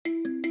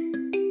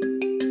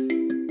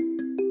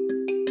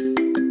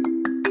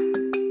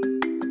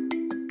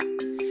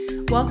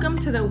Welcome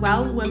to the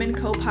Well Women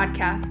Co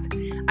podcast.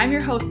 I'm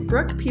your host,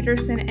 Brooke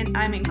Peterson, and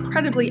I'm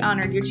incredibly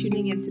honored you're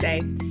tuning in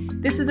today.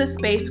 This is a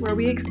space where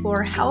we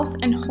explore health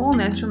and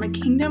wholeness from a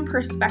kingdom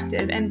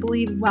perspective and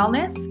believe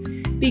wellness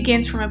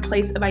begins from a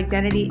place of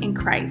identity in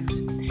Christ.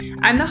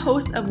 I'm the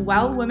host of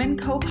Well Women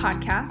Co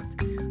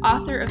podcast,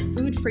 author of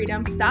Food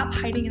Freedom, Stop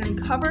Hiding and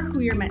Uncover Who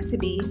You're Meant to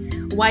Be,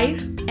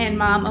 wife and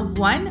mom of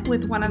one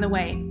with one on the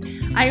way.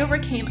 I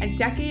overcame a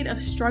decade of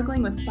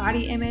struggling with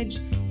body image,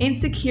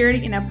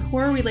 insecurity, and a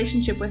poor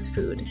relationship with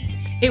food.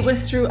 It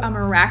was through a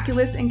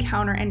miraculous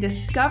encounter and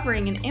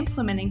discovering and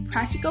implementing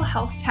practical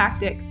health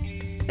tactics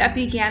that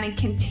began and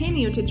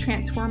continue to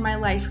transform my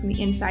life from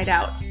the inside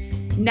out.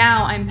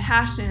 Now I'm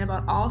passionate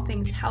about all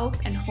things health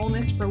and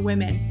wholeness for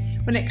women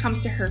when it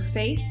comes to her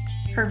faith,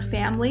 her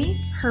family,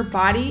 her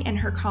body, and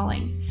her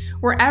calling.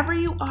 Wherever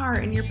you are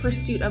in your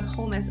pursuit of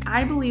wholeness,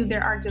 I believe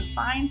there are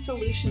divine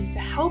solutions to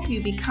help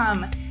you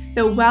become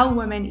the well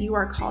woman you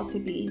are called to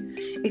be.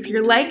 If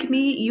you're like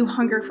me, you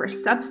hunger for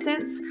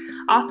substance,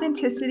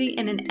 authenticity,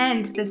 and an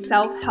end to the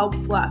self-help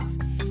fluff.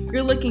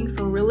 You're looking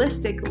for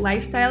realistic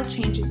lifestyle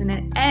changes and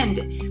an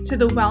end to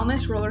the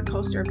wellness roller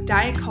coaster of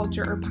diet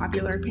culture or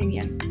popular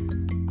opinion.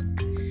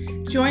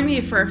 Join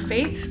me for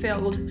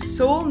faith-filled,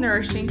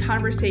 soul-nourishing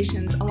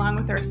conversations along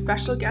with our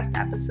special guest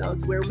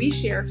episodes where we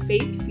share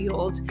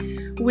faith-fueled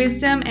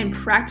wisdom and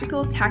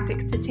practical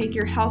tactics to take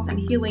your health and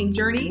healing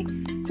journey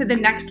to the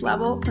next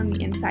level from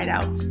the inside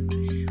out.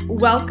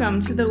 Welcome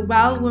to the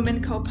Well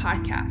Women Co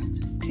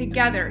podcast.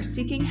 Together,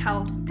 seeking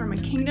health from a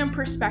kingdom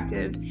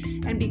perspective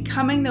and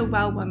becoming the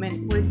well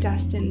woman we're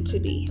destined to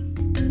be.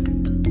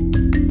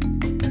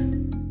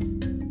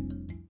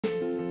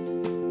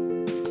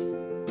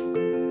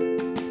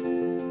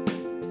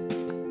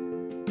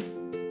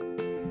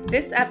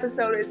 This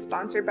episode is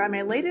sponsored by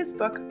my latest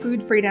book,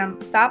 Food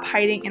Freedom, Stop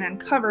Hiding and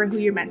Uncover Who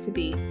You're Meant to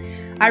Be.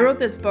 I wrote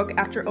this book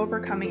after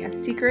overcoming a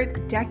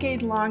secret,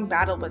 decade-long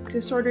battle with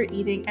disordered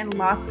eating and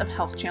lots of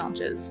health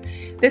challenges.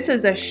 This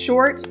is a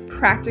short,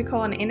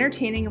 practical, and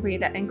entertaining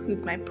read that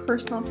includes my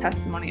personal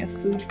testimony of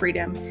food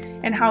freedom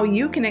and how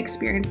you can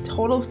experience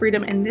total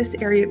freedom in this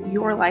area of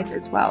your life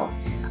as well,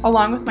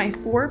 along with my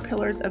 4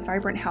 pillars of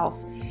vibrant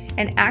health,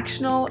 an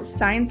actionable,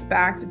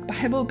 science-backed,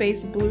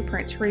 Bible-based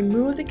blueprint to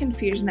remove the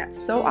confusion that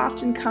so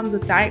often comes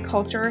with diet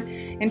culture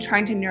and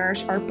trying to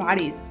nourish our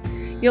bodies.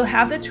 You'll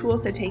have the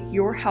tools to take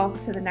your health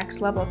to the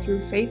next level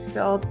through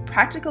faith-filled,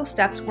 practical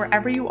steps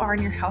wherever you are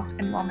in your health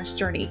and wellness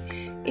journey,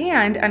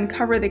 and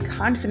uncover the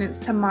confidence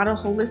to model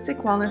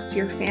holistic wellness to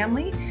your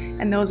family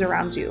and those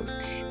around you.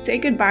 Say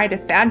goodbye to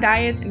fad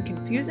diets and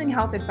confusing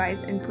health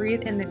advice and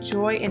breathe in the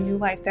joy and new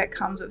life that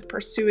comes with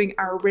pursuing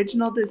our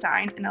original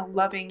design and a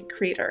loving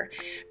creator.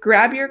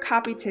 Grab your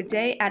copy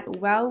today at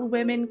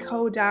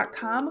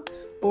wellwomenco.com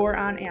or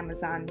on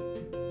Amazon.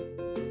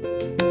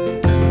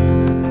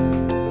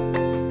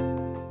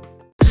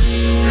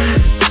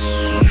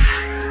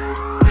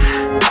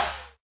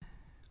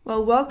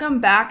 Well, welcome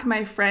back,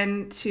 my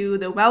friend, to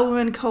the Well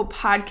Women Co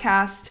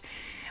podcast.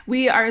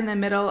 We are in the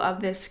middle of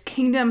this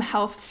Kingdom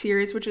Health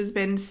series, which has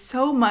been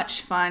so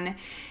much fun.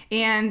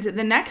 And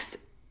the next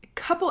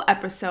couple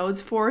episodes,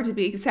 4 to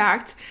be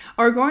exact,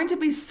 are going to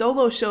be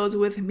solo shows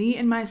with me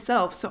and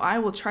myself. So I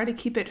will try to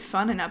keep it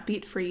fun and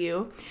upbeat for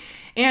you.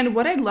 And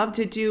what I'd love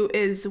to do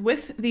is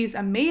with these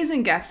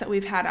amazing guests that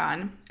we've had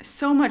on,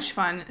 so much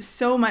fun,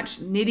 so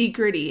much nitty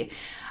gritty,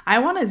 I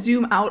want to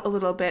zoom out a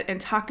little bit and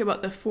talk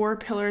about the 4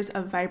 pillars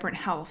of vibrant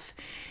health.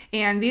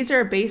 And these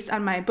are based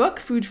on my book,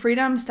 Food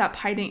Freedom, Stop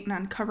Hiding and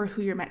Uncover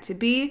Who You're Meant to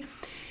Be.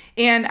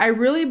 And I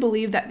really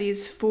believe that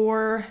these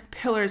 4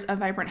 pillars of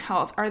vibrant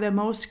health are the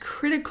most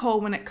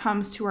critical when it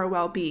comes to our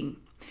well-being.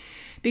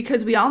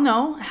 Because we all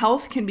know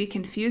health can be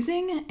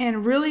confusing,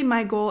 and really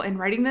my goal in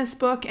writing this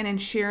book and in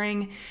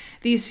sharing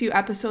these few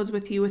episodes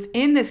with you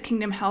within this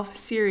Kingdom Health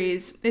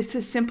series is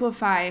to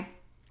simplify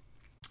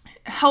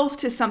health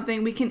to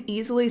something we can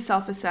easily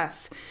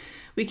self-assess.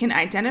 We can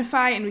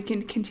identify and we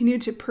can continue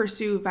to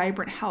pursue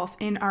vibrant health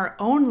in our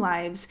own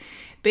lives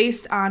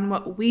based on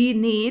what we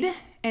need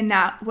and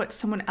not what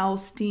someone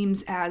else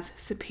deems as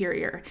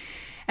superior.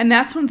 And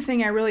that's one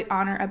thing I really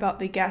honor about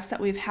the guests that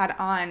we've had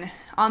on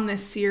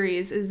this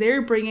series is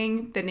they're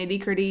bringing the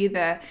nitty-gritty,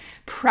 the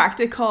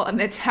practical and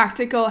the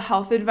tactical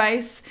health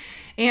advice.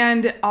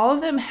 And all of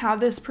them have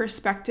this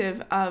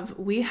perspective of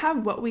we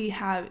have what we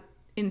have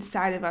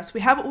inside of us. We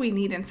have what we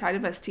need inside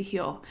of us to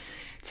heal,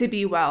 to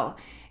be well.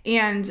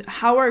 And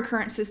how our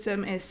current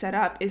system is set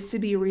up is to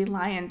be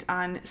reliant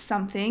on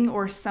something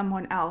or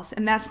someone else.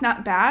 And that's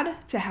not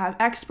bad to have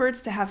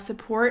experts, to have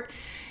support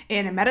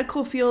in a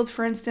medical field,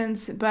 for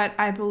instance. But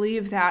I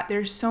believe that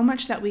there's so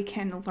much that we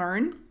can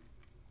learn.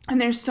 And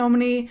there's so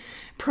many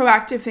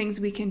proactive things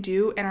we can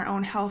do in our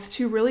own health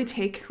to really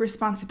take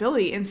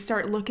responsibility and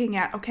start looking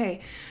at,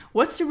 okay,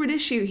 what's the root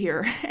issue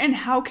here? And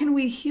how can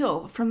we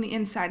heal from the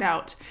inside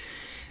out?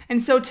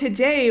 And so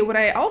today, what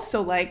I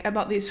also like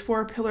about these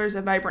 4 pillars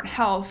of vibrant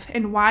health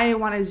and why I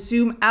want to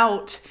zoom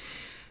out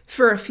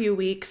for a few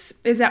weeks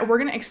is that we're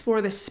going to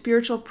explore the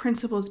spiritual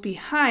principles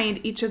behind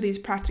each of these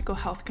practical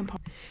health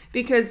components.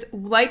 Because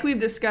like we've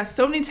discussed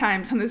so many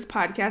times on this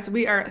podcast,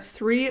 we are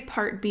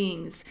 3-part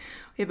beings.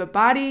 We have a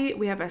body,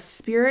 we have a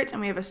spirit,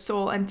 and we have a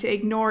soul. And to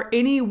ignore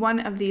any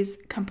one of these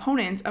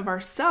components of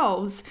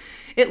ourselves,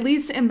 it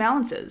leads to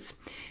imbalances.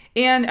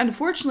 And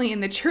unfortunately,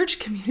 in the church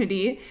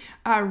community,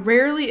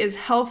 rarely is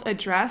health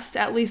addressed,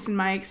 at least in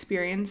my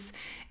experience.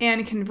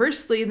 And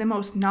conversely, the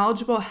most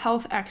knowledgeable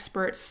health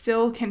experts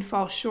still can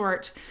fall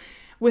short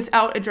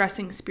without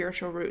addressing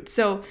spiritual roots.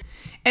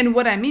 And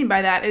what I mean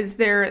by that is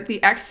they're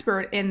the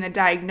expert in the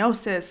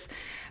diagnosis,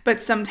 but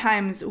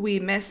sometimes we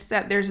miss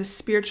that there's a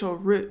spiritual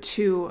root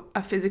to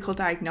a physical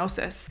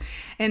diagnosis.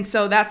 And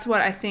so that's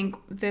what I think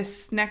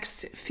this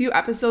next few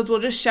episodes will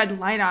just shed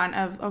light on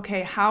of,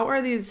 okay, how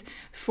are these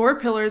 4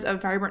 pillars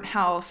of vibrant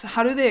health,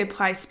 how do they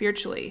apply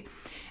spiritually?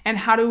 And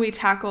how do we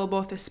tackle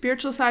both the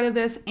spiritual side of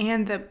this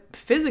and the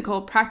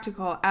physical,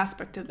 practical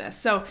aspect of this?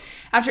 So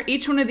after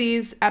each one of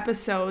these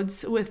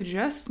episodes with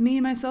just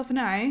me, myself, and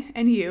I,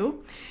 and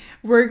you,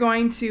 we're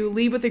going to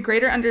leave with a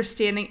greater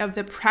understanding of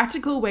the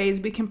practical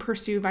ways we can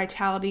pursue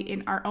vitality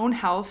in our own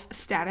health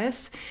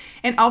status,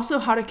 and also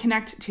how to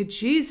connect to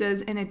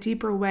Jesus in a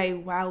deeper way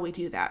while we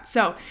do that.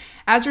 So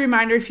as a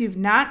reminder, if you've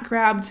not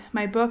grabbed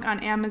my book on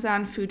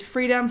Amazon, Food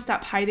Freedom,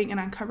 Stop Hiding and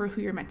Uncover Who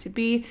You're Meant to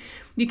Be,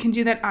 you can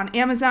do that on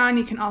Amazon.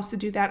 You can also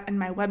do that on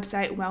my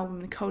website,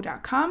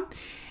 wellwomanco.com,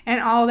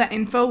 and all that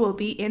info will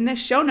be in the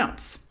show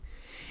notes.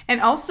 And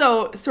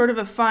also, sort of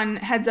a fun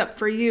heads up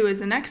for you is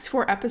the next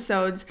 4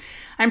 episodes,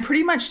 I'm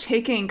pretty much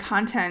taking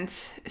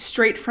content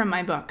straight from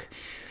my book.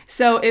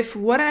 So if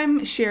what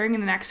I'm sharing in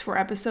the next 4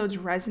 episodes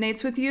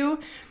resonates with you,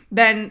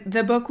 then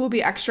the book will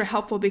be extra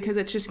helpful because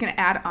it's just going to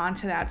add on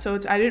to that. So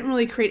I didn't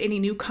really create any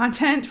new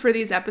content for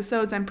these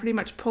episodes. I'm pretty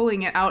much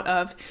pulling it out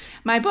of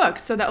my book.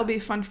 So that will be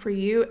fun for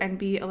you and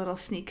be a little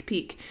sneak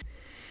peek.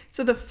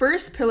 So the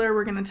first pillar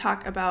we're going to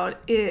talk about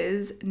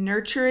is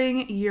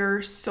nurturing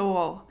your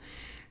soul.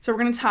 So we're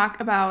going to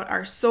talk about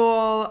our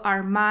soul,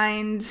 our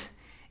mind,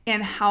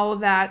 and how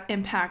that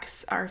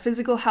impacts our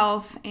physical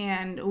health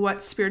and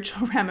what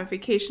spiritual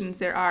ramifications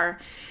there are.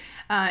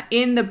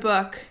 In the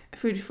book,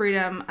 Food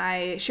Freedom,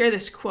 I share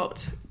this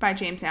quote by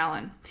James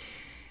Allen.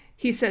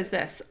 He says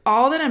this: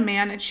 "All that a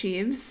man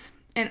achieves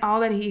and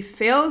all that he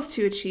fails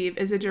to achieve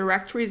is a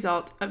direct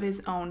result of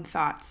his own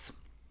thoughts."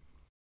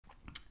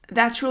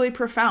 That's really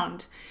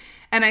profound.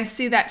 And I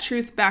see that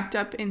truth backed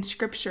up in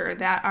scripture,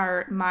 that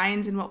our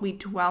minds and what we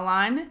dwell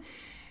on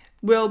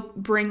will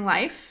bring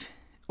life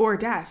or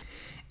death.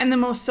 And the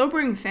most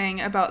sobering thing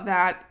about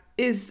that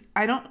is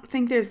I don't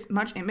think there's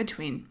much in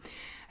between.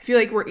 I feel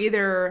like we're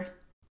either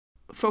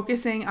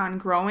focusing on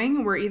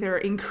growing, we're either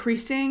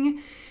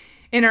increasing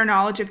in our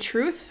knowledge of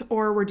truth,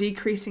 or we're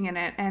decreasing in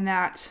it. And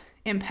that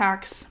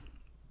impacts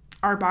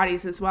our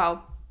bodies as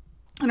well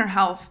and our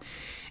health.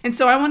 And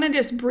so I want to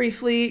just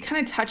briefly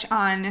kind of touch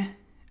on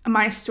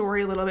my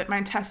story a little bit,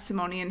 my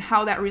testimony, and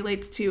how that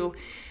relates to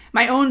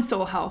my own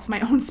soul health,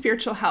 my own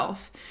spiritual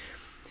health.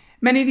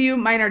 Many of you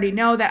might already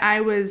know that I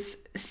was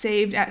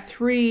saved at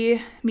 3,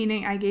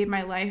 meaning I gave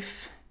my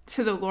life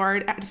to the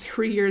Lord at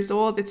 3 years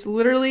old. It's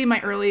literally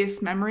my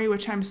earliest memory,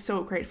 which I'm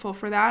so grateful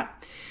for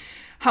that.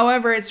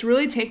 However, it's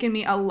really taken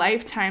me a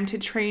lifetime to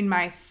train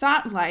my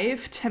thought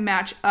life to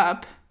match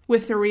up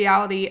with the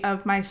reality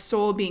of my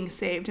soul being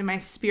saved and my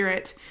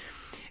spirit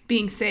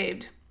being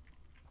saved.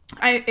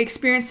 I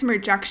experienced some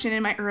rejection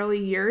in my early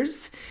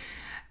years,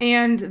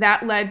 and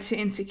that led to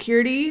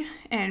insecurity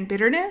and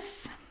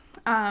bitterness.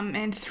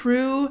 And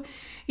through,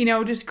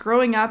 just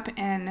growing up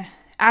and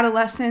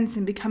adolescence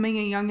and becoming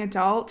a young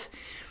adult,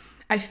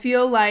 I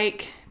feel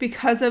like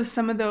because of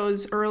some of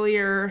those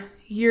earlier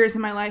years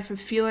in my life of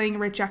feeling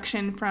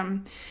rejection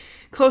from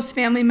close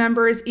family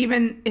members,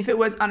 even if it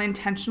was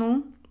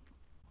unintentional,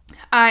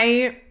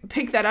 I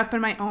picked that up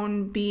in my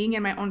own being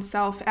and my own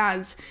self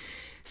as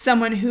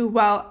someone who,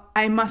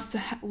 I must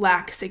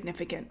lack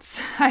significance.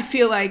 I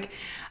feel like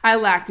I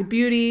lacked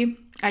beauty.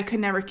 I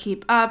could never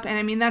keep up. And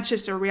I mean, that's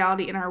just a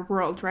reality in our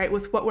world, right?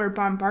 With what we're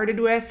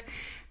bombarded with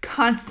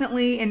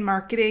constantly in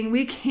marketing,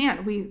 we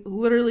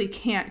literally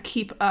can't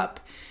keep up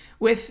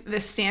with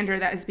the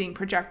standard that is being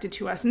projected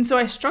to us. And so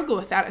I struggle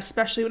with that,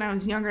 especially when I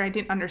was younger. I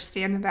didn't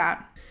understand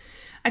that.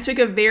 I took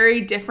a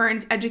very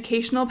different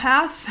educational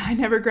path. I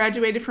never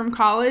graduated from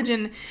college.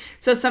 And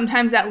so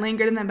sometimes that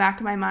lingered in the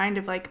back of my mind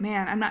of like,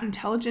 man, I'm not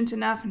intelligent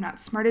enough. I'm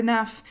not smart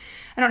enough.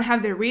 I don't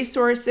have the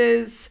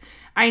resources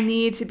I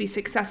need to be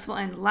successful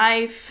in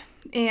life.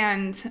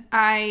 And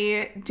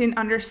I didn't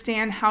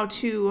understand how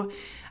to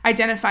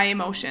identify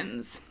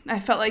emotions. I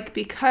felt like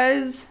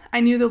because I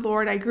knew the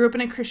Lord, I grew up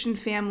in a Christian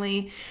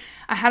family,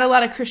 I had a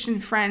lot of Christian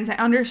friends, I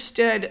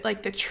understood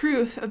like the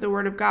truth of the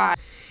Word of God.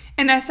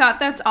 And I thought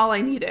that's all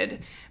I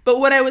needed. But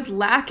what I was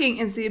lacking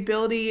is the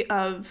ability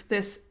of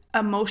this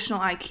emotional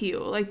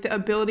IQ, like the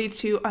ability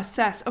to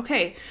assess,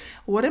 okay,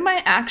 what am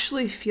I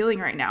actually feeling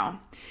right now?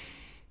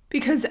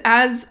 Because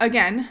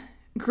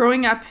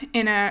growing up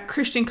in a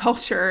Christian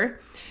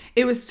culture,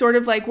 it was sort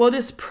of like, well,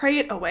 just pray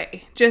it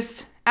away.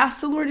 Just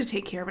ask the Lord to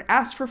take care of it,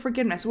 ask for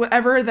forgiveness.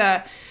 Whatever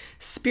the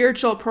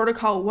spiritual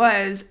protocol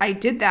was, I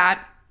did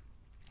that,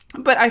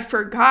 but I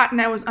forgot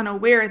and I was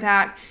unaware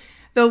that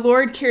the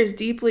Lord cares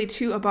deeply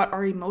too about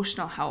our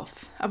emotional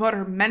health, about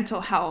our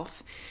mental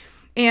health.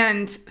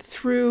 And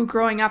through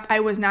growing up,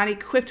 I was not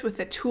equipped with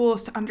the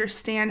tools to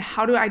understand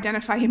how to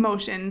identify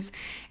emotions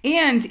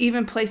and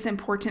even place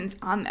importance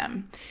on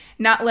them.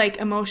 Not like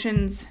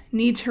emotions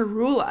need to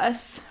rule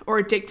us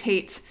or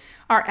dictate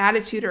our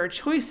attitude or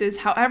choices.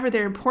 However,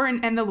 they're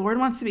important and the Lord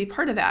wants to be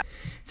part of that.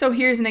 So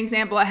here's an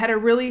example. I had a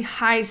really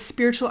high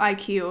spiritual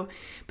IQ,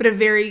 but a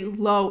very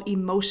low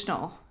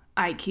emotional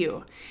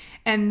IQ.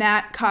 And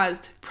that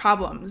caused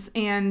problems.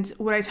 And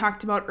what I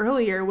talked about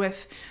earlier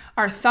with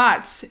our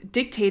thoughts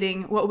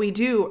dictating what we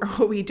do or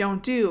what we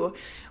don't do.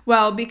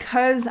 Well,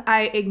 because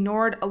I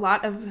ignored a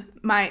lot of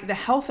the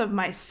health of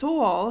my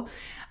soul,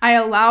 I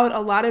allowed a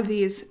lot of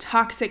these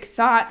toxic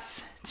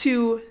thoughts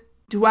to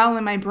dwell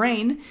in my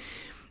brain.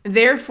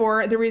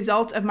 Therefore, the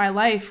result of my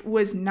life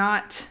was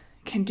not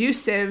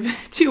conducive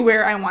to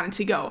where I wanted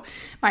to go.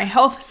 My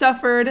health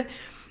suffered,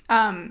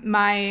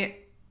 my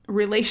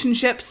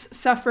relationships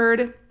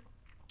suffered,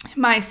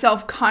 my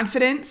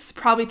self-confidence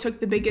probably took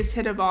the biggest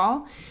hit of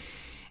all.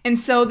 And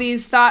so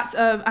these thoughts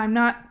of I'm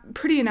not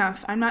pretty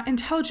enough, I'm not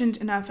intelligent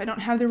enough, I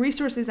don't have the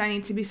resources I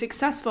need to be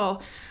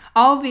successful,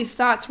 all of these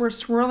thoughts were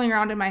swirling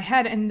around in my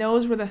head, and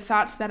those were the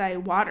thoughts that I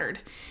watered,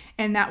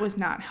 and that was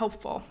not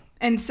helpful.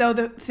 And so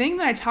the thing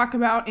that I talk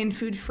about in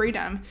Food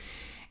Freedom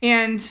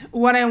and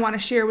what I want to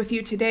share with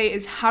you today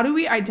is how do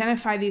we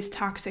identify these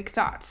toxic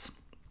thoughts?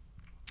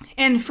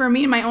 And for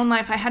me in my own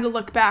life, I had to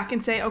look back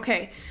and say,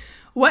 okay,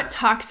 what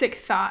toxic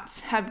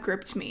thoughts have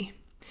gripped me?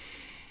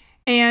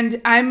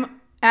 And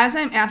as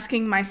I'm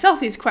asking myself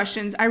these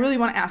questions, I really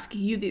want to ask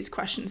you these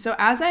questions. So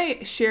as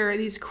I share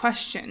these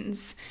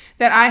questions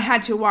that I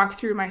had to walk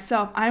through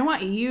myself, I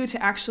want you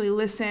to actually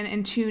listen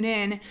and tune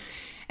in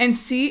and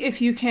see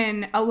if you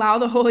can allow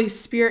the Holy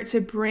Spirit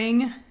to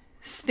bring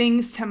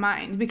things to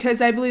mind.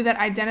 Because I believe that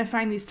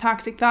identifying these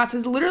toxic thoughts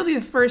is literally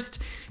the first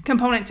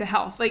component to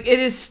health. Like it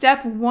is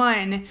step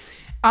one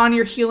on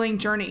your healing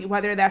journey,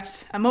 whether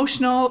that's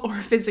emotional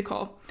or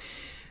physical.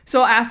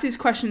 So I'll ask these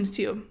questions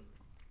to you.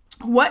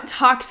 What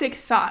toxic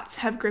thoughts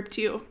have gripped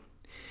you?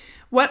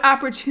 What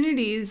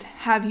opportunities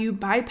have you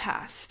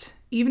bypassed,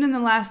 even in the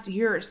last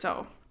year or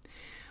so?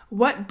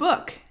 What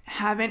book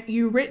haven't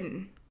you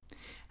written?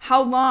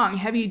 How long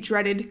have you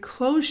dreaded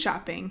clothes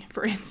shopping,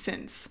 for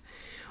instance?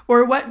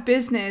 Or what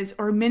business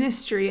or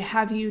ministry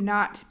have you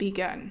not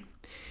begun?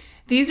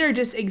 These are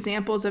just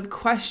examples of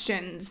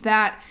questions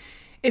that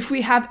if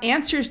we have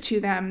answers to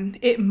them,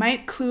 it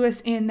might clue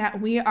us in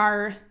that we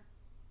are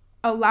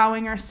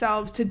allowing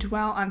ourselves to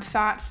dwell on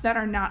thoughts that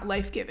are not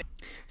life-giving.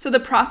 So the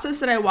process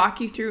that I walk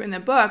you through in the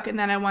book and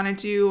that I want to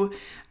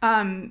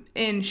do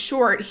in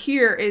short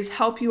here is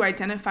help you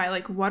identify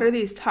like what are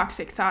these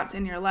toxic thoughts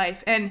in your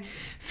life. And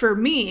for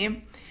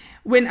me,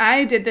 when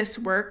I did this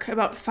work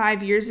about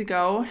 5 years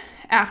ago,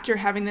 after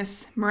having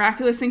this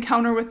miraculous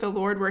encounter with the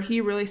Lord where he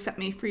really set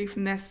me free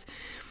from this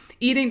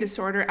eating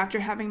disorder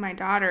after having my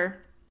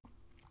daughter,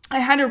 I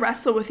had to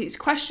wrestle with these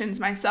questions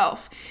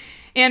myself.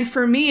 And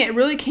for me, it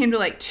really came to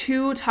like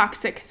two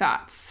toxic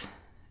thoughts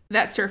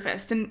that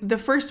surfaced. And the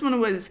first one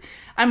was,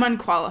 I'm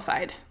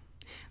unqualified.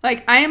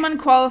 Like, I am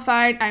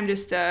unqualified. I'm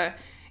just a,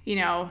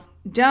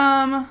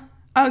 dumb,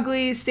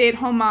 ugly,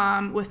 stay-at-home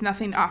mom with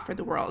nothing to offer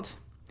the world.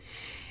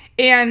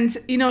 And,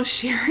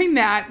 sharing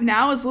that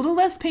now is a little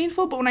less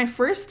painful. But when I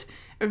first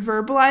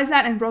verbalized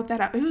that and wrote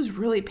that out, it was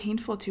really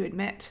painful to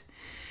admit.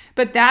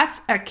 But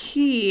that's a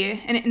key,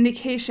 an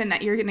indication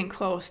that you're getting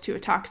close to a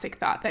toxic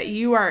thought, that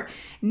you are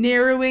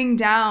narrowing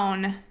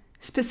down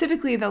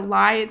specifically the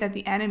lie that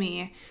the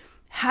enemy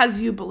has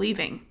you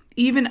believing,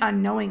 even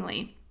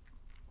unknowingly.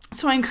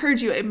 So I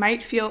encourage you, it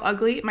might feel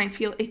ugly, it might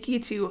feel icky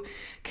to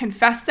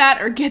confess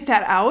that or get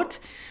that out,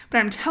 but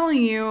I'm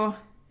telling you,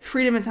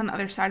 freedom is on the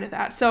other side of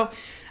that. So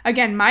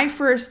again, my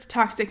first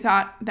toxic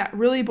thought that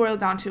really boiled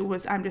down to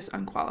was I'm just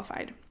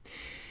unqualified.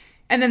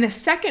 And then the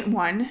second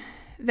one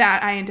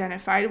that I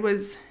identified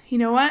was, you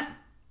know what?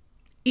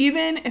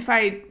 Even if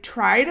I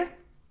tried,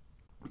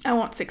 I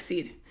won't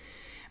succeed.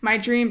 My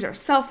dreams are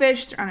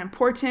selfish, they're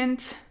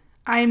unimportant.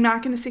 I'm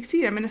not going to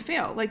succeed. I'm going to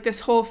fail. Like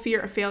this whole fear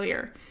of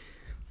failure.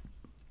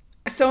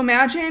 So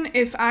imagine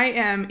if I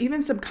am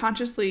even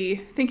subconsciously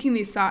thinking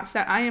these thoughts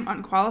that I am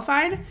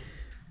unqualified,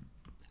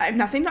 I have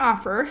nothing to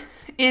offer,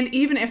 and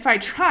even if I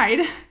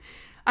tried,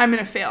 I'm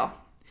going to fail.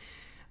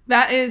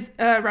 That is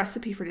a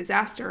recipe for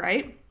disaster,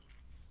 right?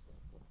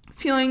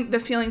 Feeling the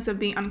feelings of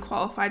being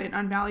unqualified and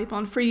unvaluable.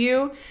 And for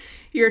you,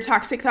 your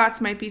toxic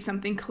thoughts might be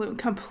something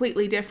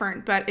completely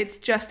different, but it's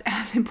just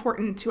as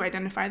important to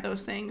identify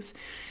those things.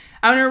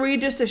 I want to read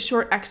just a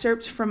short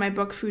excerpt from my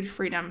book, Food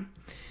Freedom.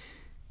 It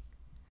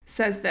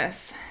says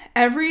this: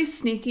 every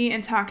sneaky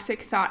and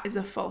toxic thought is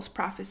a false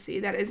prophecy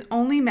that is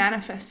only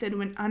manifested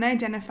when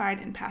unidentified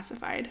and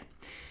pacified.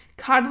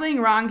 Coddling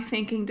wrong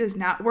thinking does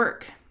not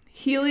work.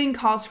 Healing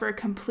calls for a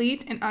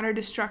complete and utter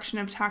destruction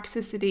of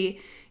toxicity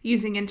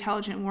using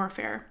intelligent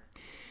warfare.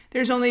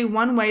 There's only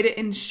one way to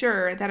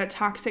ensure that a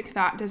toxic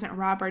thought doesn't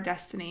rob our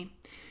destiny.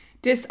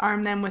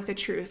 Disarm them with the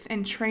truth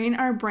and train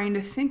our brain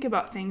to think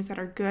about things that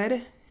are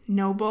good,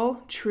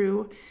 noble,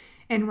 true,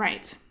 and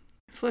right.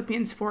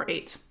 Philippians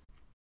 4:8.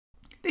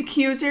 The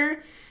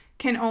accuser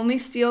can only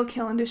steal,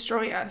 kill, and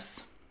destroy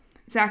us.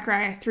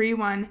 Zechariah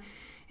 3:1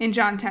 and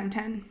John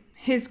 10:10.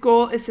 His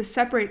goal is to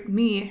separate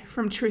me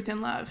from truth and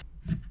love.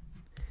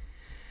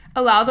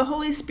 Allow the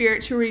Holy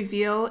Spirit to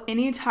reveal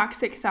any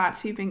toxic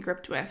thoughts you've been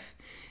gripped with.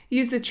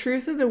 Use the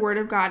truth of the Word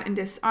of God and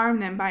disarm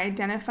them by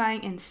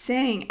identifying and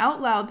saying out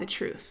loud the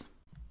truth.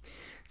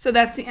 So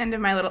that's the end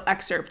of my little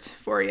excerpt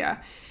for you.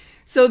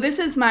 So this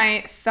is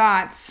my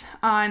thoughts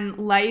on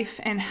life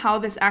and how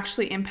this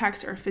actually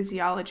impacts our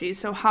physiology.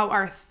 So how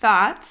our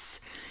thoughts,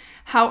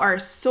 how our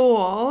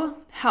soul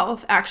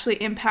health actually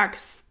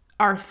impacts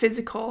our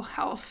physical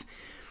health.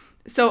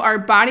 So our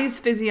body's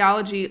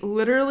physiology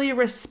literally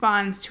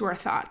responds to our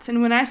thoughts.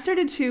 And when I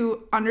started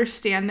to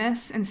understand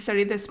this and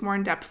study this more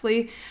in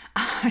depthly,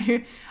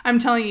 I'm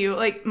telling you,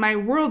 like, my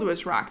world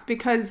was rocked,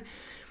 because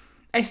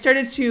I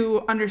started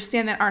to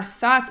understand that our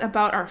thoughts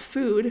about our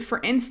food,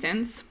 for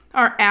instance,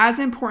 are as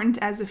important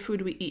as the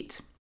food we eat.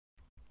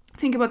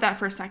 Think about that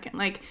for a second.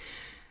 Like,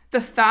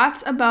 the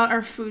thoughts about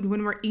our food,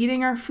 when we're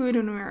eating our food,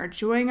 when we're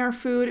enjoying our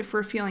food, if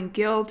we're feeling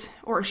guilt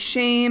or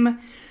shame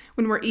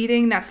when we're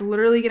eating, that's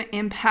literally going to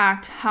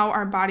impact how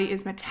our body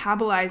is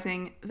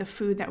metabolizing the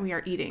food that we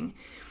are eating,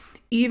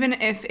 even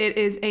if it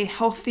is a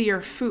healthier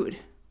food.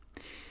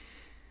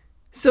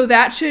 So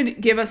that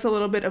should give us a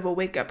little bit of a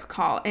wake-up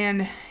call.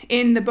 And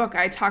in the book,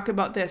 I talk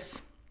about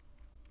this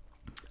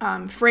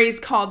phrase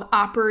called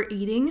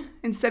oper-eating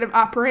instead of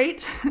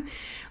operate.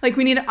 Like,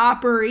 we need to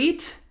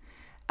operate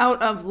out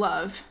of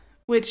love,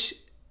 which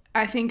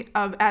I think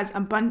of as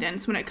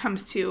abundance when it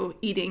comes to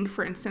eating,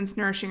 for instance,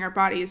 nourishing our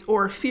bodies,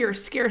 or fear,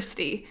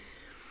 scarcity.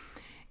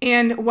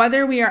 And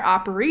whether we are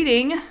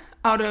operating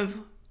out of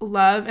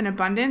love and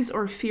abundance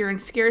or fear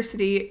and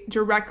scarcity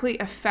directly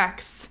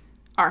affects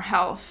our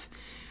health,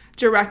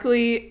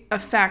 directly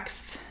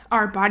affects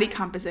our body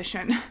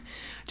composition,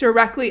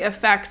 directly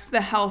affects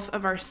the health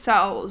of our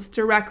cells,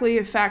 directly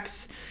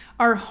affects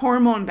our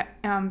hormone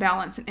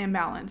balance and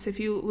imbalance. If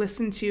you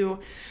listen to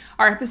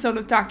our episode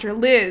with Dr.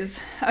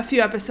 Liz a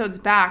few episodes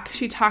back,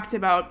 she talked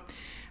about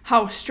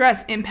how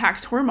stress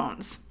impacts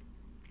hormones.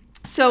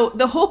 So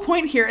the whole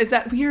point here is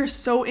that we are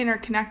so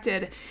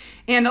interconnected,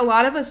 and a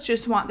lot of us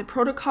just want the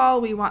protocol,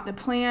 we want the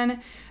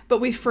plan,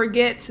 but we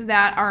forget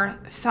that our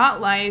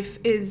thought life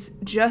is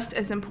just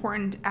as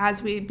important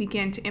as we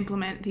begin to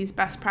implement these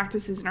best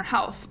practices in our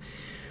health.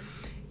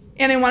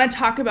 And I want to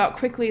talk about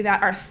quickly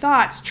that our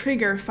thoughts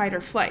trigger fight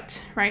or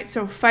flight, right?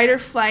 So fight or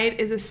flight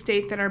is a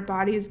state that our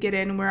bodies get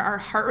in where our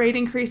heart rate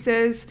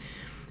increases,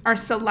 our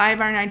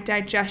saliva and our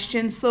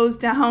digestion slows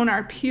down,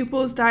 our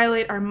pupils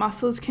dilate, our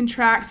muscles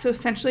contract. So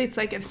essentially it's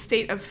like a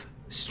state of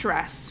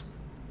stress.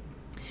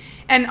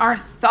 And our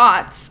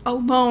thoughts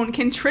alone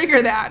can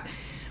trigger that.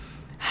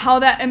 How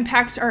that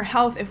impacts our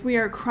health if we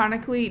are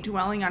chronically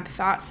dwelling on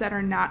thoughts that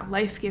are not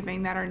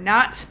life-giving, that are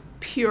not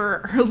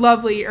pure or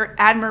lovely or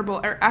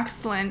admirable or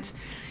excellent,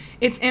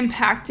 it's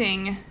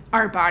impacting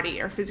our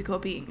body, our physical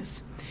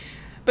beings.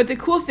 But the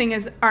cool thing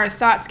is our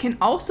thoughts can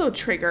also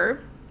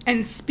trigger,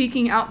 and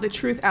speaking out the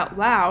truth out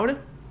loud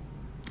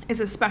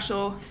is a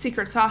special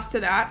secret sauce to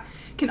that,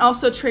 can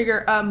also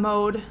trigger a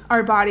mode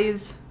our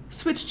bodies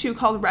switch to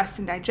called rest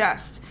and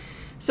digest.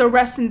 So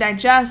rest and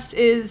digest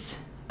is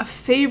a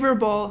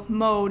favorable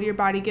mode your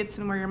body gets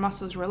in where your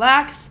muscles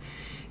relax,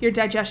 your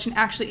digestion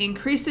actually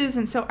increases,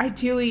 and so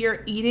ideally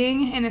you're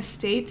eating in a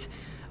state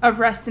of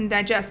rest and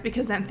digest,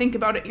 because then think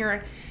about it,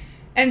 your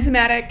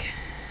enzymatic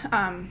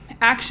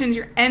actions,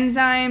 your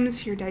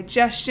enzymes, your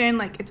digestion,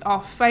 like it's all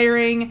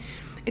firing.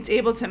 It's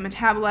able to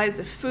metabolize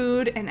the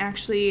food and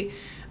actually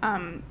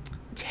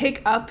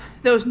take up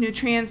those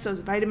nutrients, those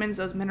vitamins,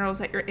 those minerals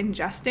that you're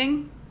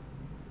ingesting,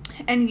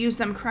 and use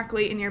them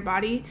correctly in your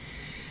body.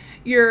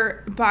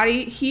 Your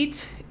body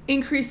heat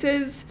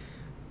increases,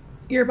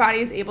 your body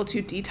is able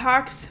to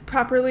detox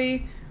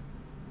properly,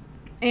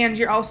 and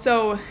you're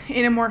also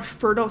in a more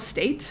fertile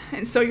state.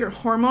 And so your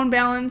hormone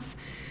balance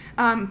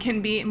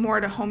can be more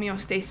to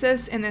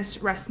homeostasis in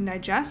this rest and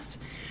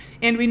digest.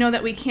 And we know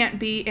that we can't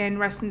be in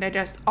rest and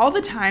digest all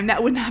the time.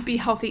 That would not be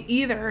healthy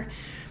either.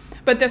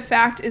 But the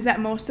fact is that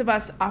most of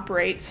us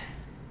operate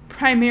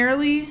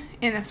primarily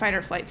in a fight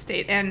or flight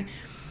state, and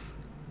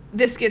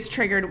this gets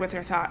triggered with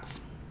our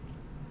thoughts.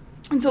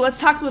 And so let's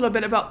talk a little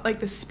bit about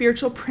like the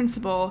spiritual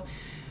principle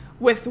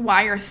with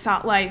why your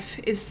thought life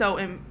is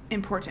so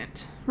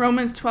important.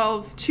 Romans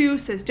 12:2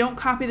 says, "Don't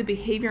copy the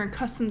behavior and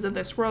customs of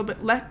this world,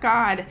 but let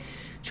God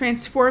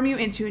transform you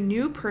into a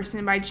new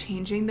person by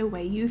changing the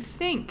way you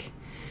think.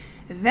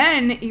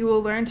 Then you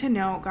will learn to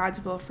know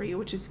God's will for you,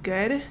 which is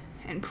good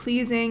and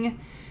pleasing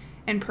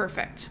and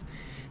perfect."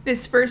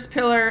 This first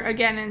pillar,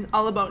 again, is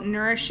all about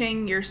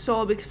nourishing your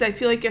soul, because I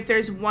feel like if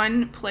there's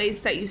one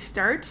place that you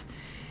start,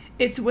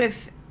 it's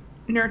with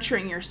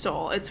nurturing your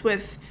soul. It's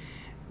with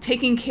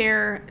taking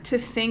care to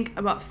think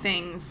about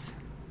things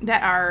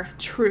that are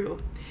true.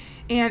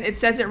 And it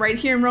says it right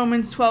here in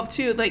Romans 12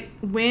 too. Like,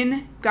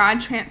 when God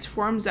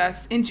transforms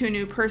us into a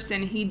new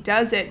person, he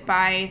does it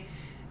by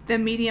the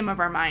medium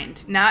of our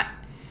mind, not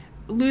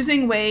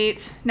losing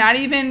weight, not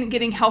even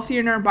getting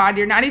healthier in our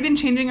body, or not even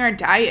changing our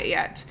diet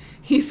yet.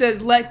 He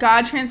says, let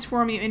God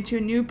transform you into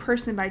a new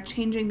person by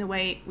changing the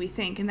way we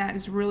think. And that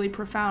is really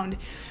profound.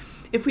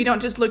 If we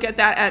don't just look at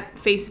that at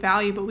face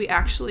value, but we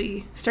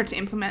actually start to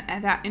implement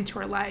that into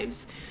our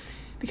lives.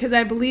 Because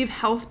I believe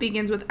health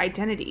begins with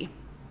identity.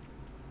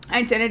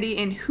 Identity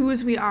in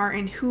whose we are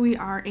and who we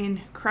are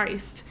in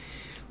Christ.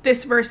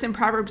 This verse in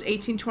Proverbs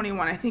 18:21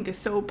 I think is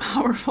so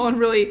powerful, and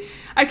really,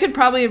 I could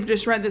probably have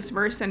just read this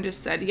verse and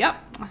just said, yep,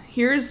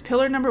 here's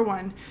pillar number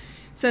 1. It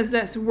says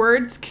this: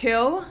 words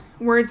kill,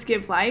 words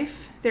give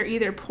life. They're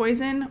either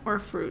poison or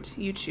fruit.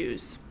 You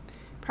choose.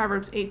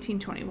 Proverbs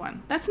 18:21.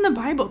 That's in the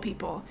Bible,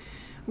 people.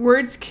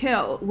 Words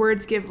kill,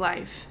 words give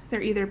life.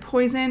 They're either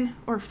poison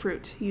or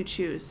fruit. You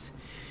choose.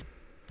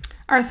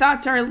 Our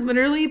thoughts are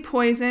literally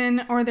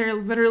poison, or they're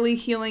literally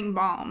healing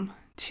balm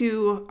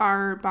to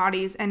our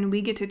bodies, and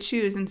we get to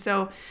choose. And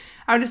so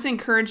I would just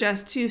encourage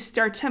us to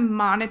start to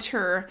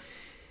monitor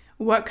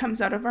what comes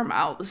out of our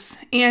mouths.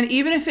 And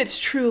even if it's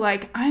true,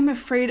 like, I'm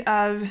afraid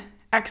of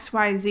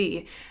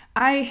XYZ,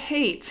 I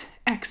hate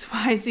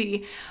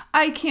XYZ,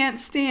 I can't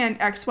stand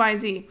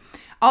XYZ,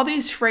 all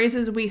these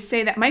phrases we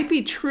say that might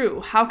be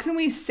true, how can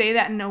we say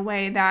that in a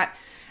way that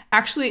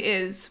actually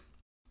is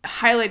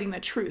highlighting the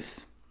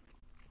truth?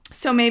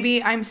 So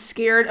maybe I'm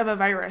scared of a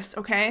virus,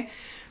 okay?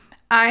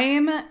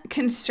 I'm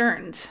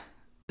concerned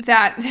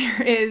that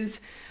there is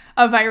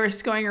a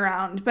virus going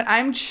around, but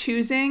I'm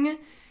choosing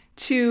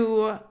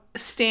to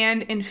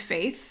stand in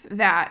faith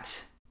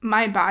that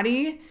my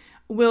body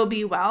will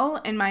be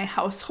well and my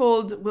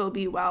household will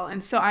be well.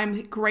 And so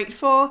I'm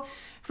grateful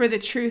for the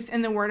truth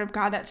in the Word of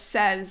God that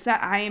says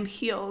that I am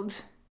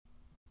healed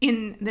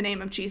in the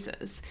name of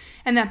Jesus,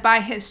 and that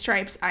by his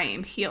stripes I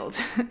am healed.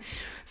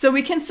 So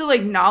we can still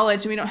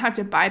acknowledge, and we don't have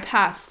to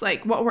bypass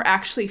like what we're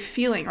actually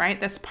feeling, right?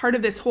 That's part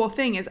of this whole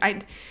thing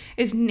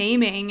is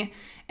naming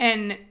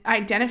and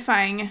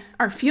identifying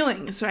our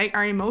feelings, right?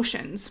 Our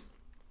emotions.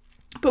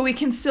 But we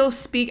can still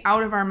speak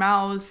out of our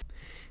mouths.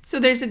 So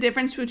there's a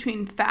difference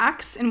between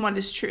facts and what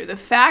is true. The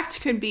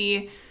fact could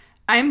be,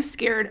 I'm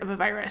scared of a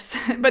virus.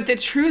 But the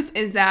truth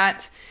is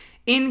that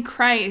in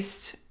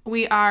Christ,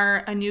 we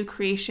are a new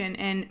creation,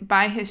 and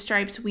by his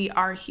stripes, we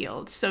are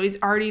healed. So he's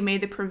already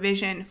made the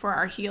provision for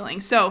our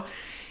healing. So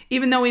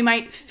even though we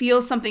might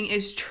feel something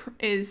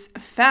is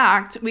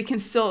fact, we can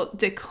still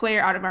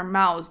declare out of our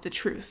mouths the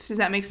truth. Does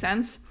that make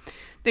sense?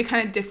 The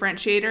kind of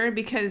differentiator,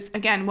 because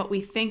again, what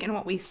we think and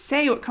what we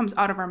say, what comes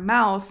out of our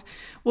mouth,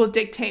 will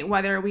dictate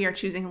whether we are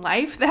choosing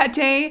life that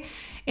day,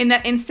 in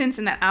that instance,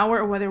 in that hour,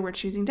 or whether we're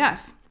choosing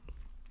death.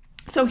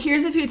 So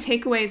here's a few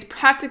takeaways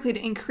practically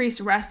to increase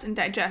rest and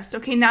digest.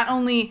 Okay, not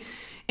only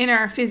in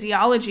our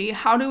physiology,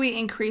 how do we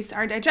increase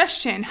our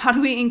digestion? How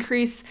do we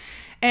increase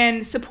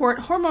and support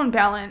hormone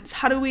balance?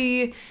 How do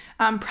we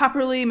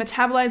properly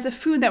metabolize the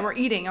food that we're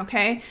eating,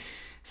 okay?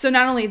 So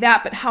not only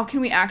that, but how can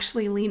we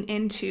actually lean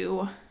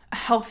into a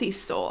healthy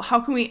soul?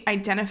 How can we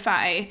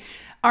identify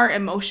our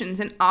emotions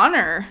and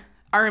honor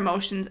our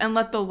emotions and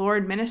let the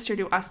Lord minister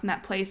to us in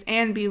that place,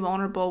 and be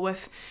vulnerable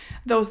with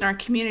those in our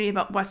community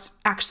about what's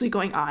actually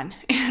going on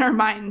in our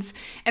minds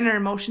and our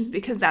emotions,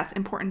 because that's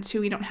important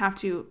too. We don't have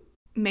to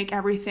make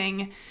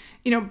everything,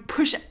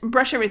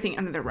 brush everything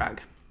under the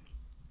rug.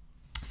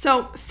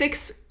 So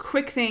 6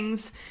 quick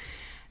things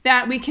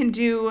that we can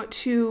do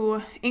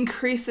to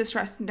increase this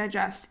rest and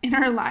digest in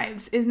our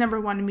lives is, number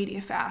 1, media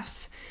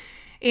fast.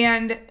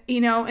 And,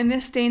 in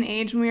this day and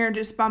age, when we are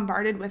just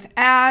bombarded with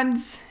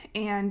ads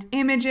and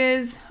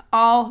images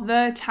all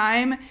the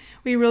time,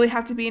 we really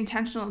have to be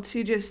intentional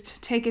to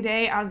just take a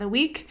day out of the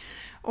week,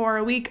 or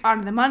a week out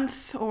of the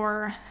month,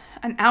 or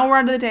an hour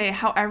out of the day,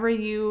 however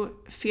you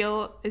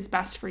feel is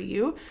best for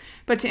you,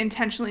 but to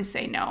intentionally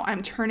say, no,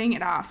 I'm turning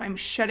it off. I'm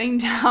shutting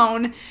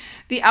down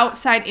the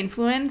outside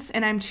influence,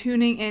 and I'm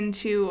tuning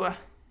into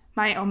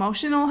my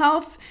emotional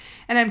health,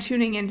 and I'm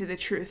tuning into the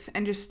truth,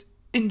 and just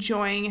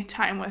enjoying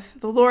time with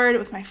the Lord,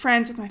 with my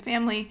friends, with my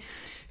family.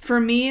 For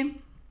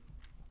me,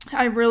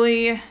 I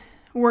really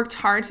worked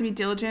hard to be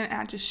diligent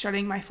at just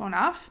shutting my phone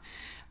off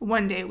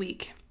 1 day a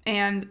week.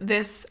 And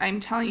this,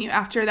 I'm telling you,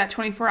 after that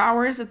 24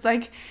 hours, it's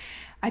like,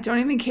 I don't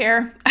even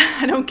care.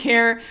 I don't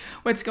care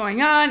what's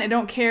going on. I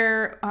don't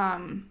care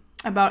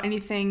about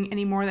anything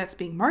anymore that's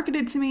being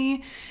marketed to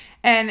me.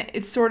 And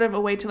it's sort of a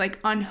way to like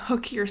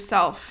unhook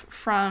yourself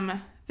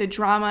from the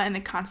drama and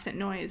the constant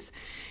noise.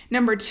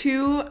 Number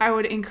 2, I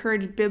would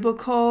encourage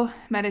biblical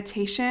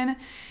meditation.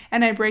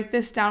 And I break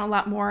this down a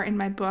lot more in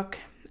my book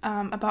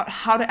about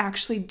how to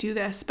actually do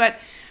this. But,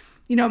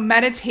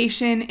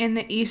 meditation in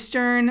the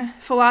Eastern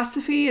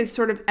philosophy is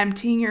sort of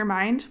emptying your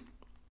mind,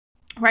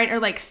 right? Or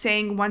like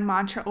saying one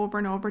mantra over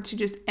and over to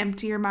just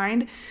empty your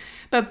mind.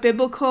 But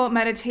biblical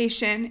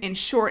meditation, in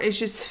short, is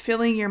just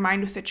filling your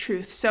mind with the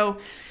truth. So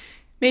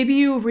Maybe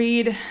you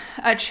read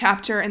a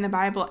chapter in the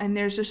Bible and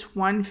there's just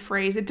one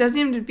phrase. It doesn't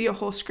even have to be a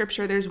whole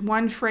scripture. There's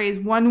one phrase,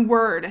 one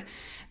word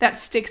that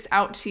sticks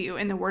out to you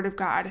in the Word of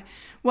God.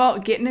 Well,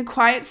 get in a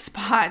quiet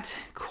spot,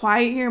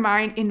 quiet your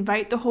mind,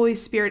 invite the Holy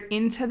Spirit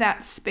into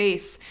that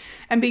space,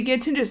 and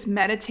begin to just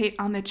meditate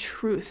on the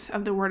truth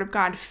of the Word of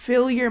God.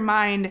 Fill your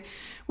mind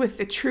with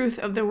the truth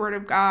of the Word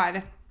of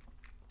God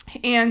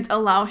and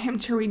allow Him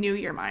to renew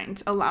your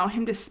mind. Allow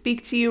Him to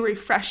speak to you,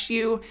 refresh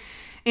you,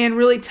 and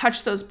really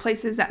touch those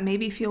places that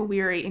maybe feel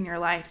weary in your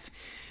life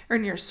or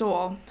in your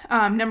soul.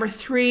 Number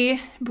 3,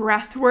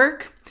 breath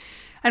work.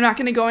 I'm not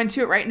going to go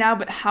into it right now,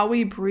 but how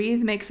we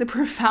breathe makes a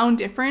profound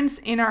difference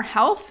in our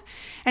health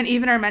and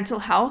even our mental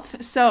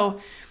health.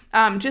 So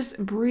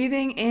just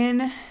breathing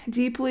in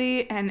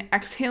deeply and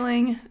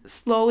exhaling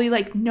slowly,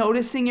 like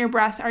noticing your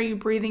breath. Are you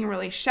breathing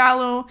really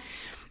shallow?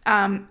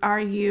 Are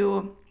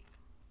you,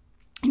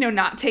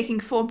 not taking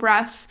full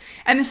breaths?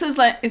 And this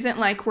isn't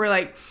like we're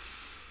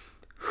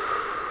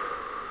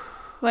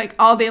like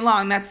all day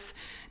long. That's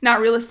not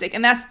realistic.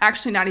 And that's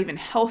actually not even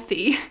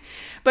healthy.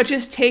 But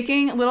just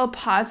taking little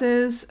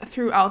pauses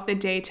throughout the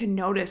day to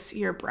notice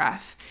your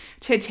breath,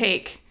 to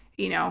take,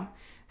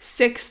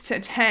 6 to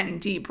 10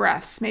 deep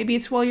breaths. Maybe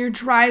it's while you're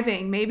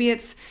driving. Maybe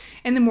it's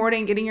in the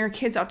morning getting your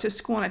kids out to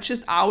school and it's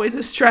just always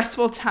a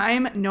stressful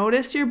time.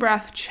 Notice your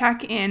breath,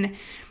 check in,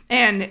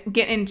 and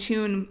get in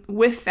tune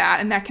with that.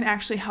 And that can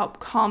actually help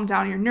calm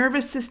down your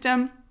nervous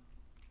system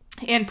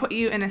and put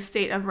you in a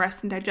state of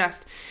rest and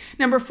digest.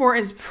 Number 4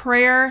 is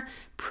prayer.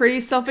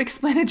 Pretty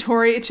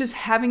self-explanatory. It's just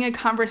having a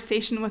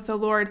conversation with the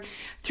Lord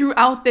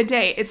throughout the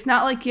day. It's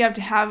not like you have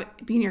to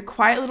be in your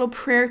quiet little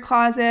prayer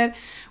closet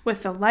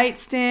with the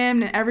lights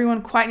dimmed and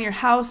everyone quiet in your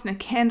house and a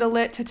candle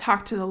lit to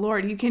talk to the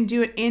Lord. You can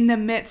do it in the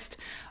midst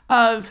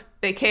of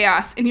the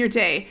chaos in your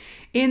day,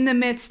 in the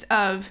midst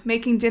of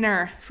making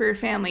dinner for your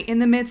family, in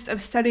the midst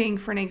of studying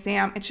for an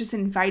exam. It's just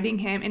inviting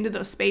Him into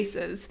those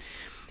spaces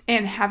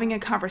and having a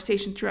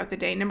conversation throughout the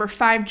day. Number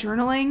 5,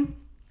 journaling.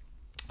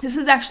 This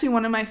is actually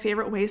one of my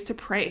favorite ways to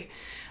pray.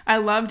 I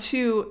love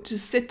to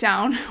just sit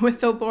down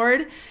with the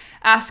Lord,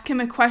 ask Him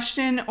a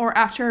question, or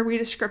after I read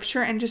a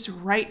scripture and just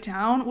write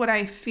down what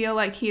I feel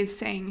like He is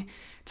saying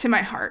to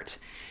my heart.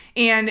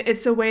 And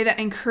it's a way that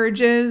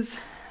encourages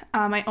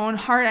my own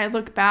heart. I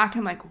look back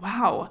and I'm like,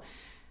 wow,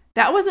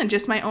 that wasn't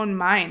just my own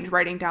mind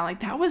writing down.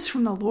 Like, that was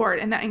from the Lord.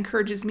 And that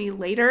encourages me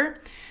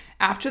later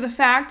after the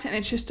fact. And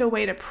it's just a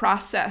way to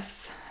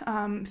process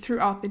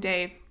throughout the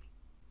day.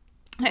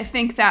 I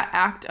think that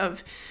act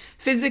of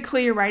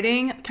physically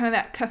writing, kind of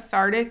that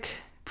cathartic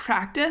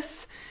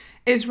practice,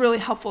 is really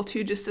helpful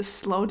too, just to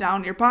slow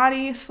down your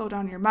body, slow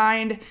down your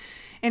mind,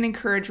 and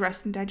encourage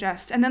rest and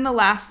digest. And then the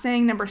last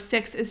thing, number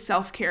 6, is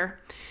self-care.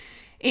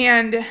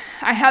 And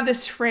I have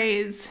this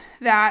phrase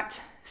that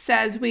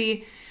says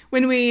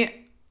when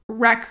we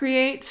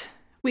recreate,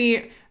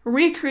 we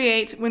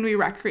recreate when we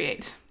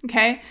recreate,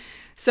 okay?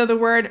 So the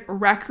word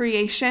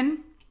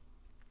recreation,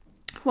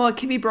 well, it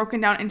can be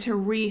broken down into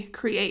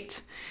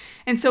recreate.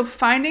 And so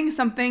finding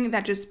something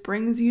that just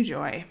brings you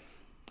joy,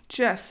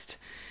 just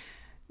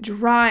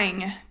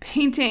drawing,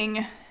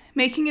 painting,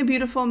 making a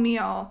beautiful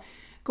meal,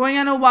 going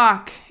on a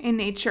walk in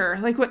nature,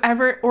 like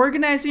whatever,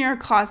 organizing your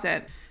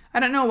closet. I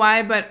don't know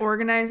why, but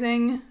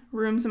organizing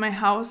rooms in my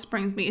house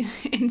brings me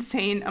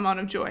insane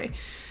amount of joy.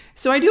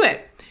 So I do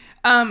it.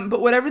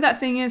 But whatever that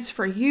thing is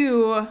for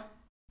you,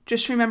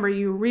 just remember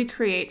you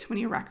recreate when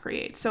you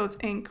recreate. So it's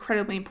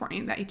incredibly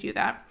important that you do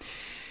that.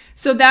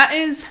 So that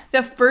is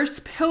the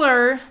first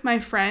pillar, my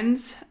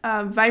friends,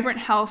 of vibrant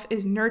health,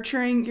 is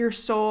nurturing your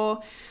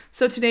soul.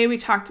 So today we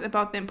talked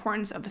about the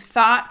importance of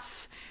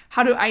thoughts,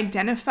 how to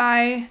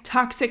identify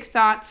toxic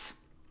thoughts,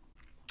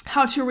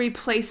 how to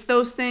replace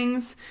those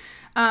things,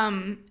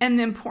 and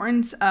the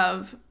importance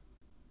of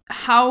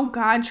how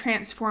God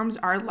transforms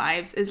our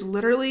lives is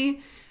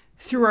literally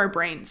through our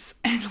brains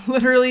and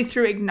literally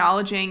through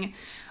acknowledging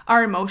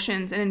our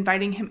emotions and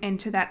inviting Him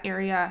into that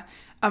area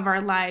of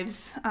our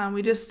lives.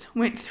 We just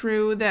went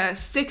through the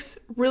 6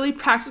 really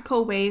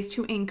practical ways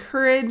to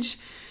encourage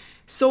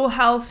soul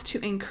health, to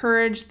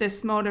encourage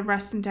this mode of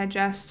rest and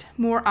digest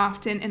more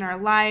often in our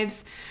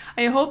lives.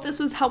 I hope this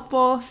was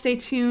helpful. Stay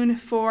tuned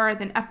for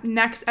the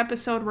next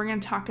episode. We're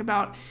going to talk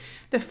about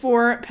the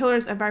 4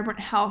 pillars of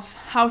vibrant health,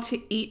 how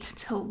to eat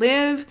to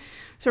live.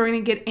 So we're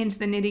going to get into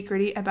the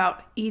nitty-gritty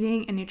about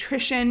eating and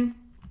nutrition.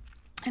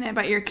 And I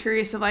bet you're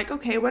curious of like,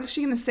 okay, what is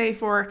she going to say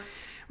for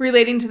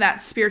relating to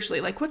that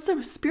spiritually? Like, what's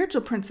the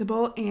spiritual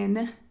principle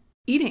in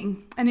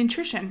eating and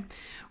nutrition?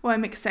 Well,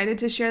 I'm excited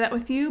to share that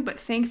with you, but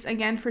thanks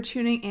again for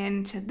tuning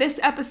in to this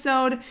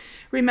episode.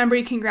 Remember,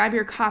 you can grab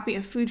your copy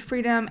of Food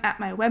Freedom at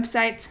my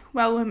website,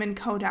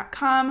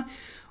 wellwomenco.com,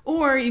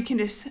 or you can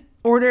just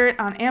order it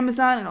on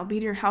Amazon and it'll be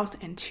to your house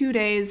in 2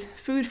 days.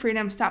 Food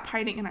Freedom, stop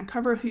hiding and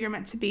uncover who you're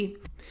meant to be.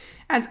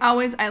 As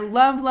always, I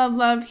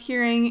love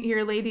hearing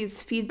your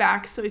ladies'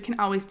 feedback, so you can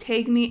always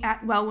tag me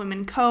at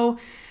wellwomenco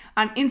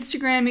On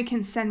Instagram, you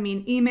can send me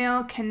an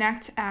email,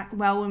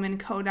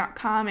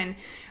 connect@wellwomenco.com, and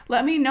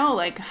let me know,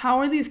 like, how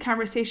are these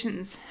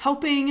conversations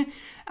helping?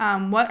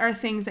 What are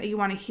things that you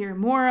want to hear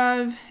more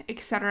of,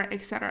 etc.,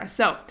 etc.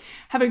 So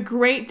have a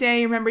great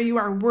day. Remember, you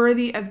are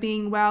worthy of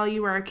being well.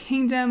 You are a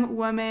kingdom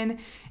woman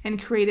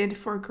and created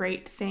for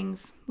great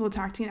things. We'll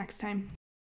talk to you next time.